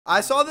I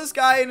saw this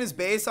guy in his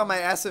base on my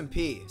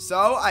SMP,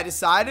 so I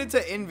decided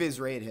to invis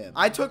raid him.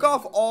 I took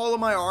off all of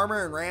my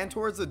armor and ran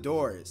towards the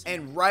doors,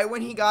 and right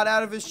when he got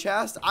out of his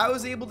chest, I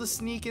was able to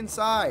sneak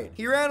inside.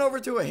 He ran over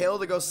to a hill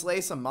to go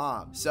slay some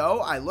mobs, so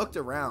I looked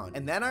around,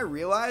 and then I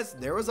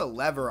realized there was a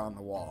lever on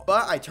the wall.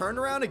 But I turned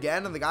around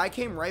again, and the guy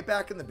came right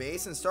back in the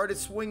base and started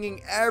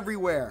swinging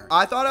everywhere.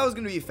 I thought I was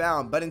going to be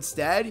found, but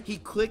instead, he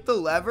clicked the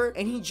lever,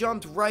 and he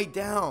jumped right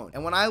down.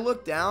 And when I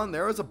looked down,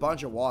 there was a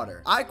bunch of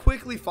water. I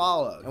quickly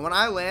followed, and when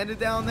I landed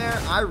down there,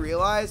 I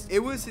realized it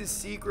was his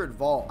secret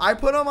vault. I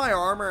put on my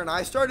armor, and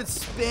I started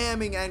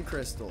spamming end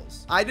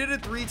crystals. I did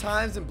it 3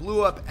 times and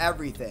blew up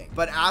everything.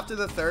 But after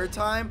the 3rd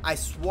time, I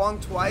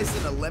swung twice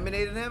and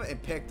eliminated him and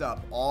picked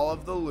up all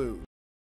of the loot.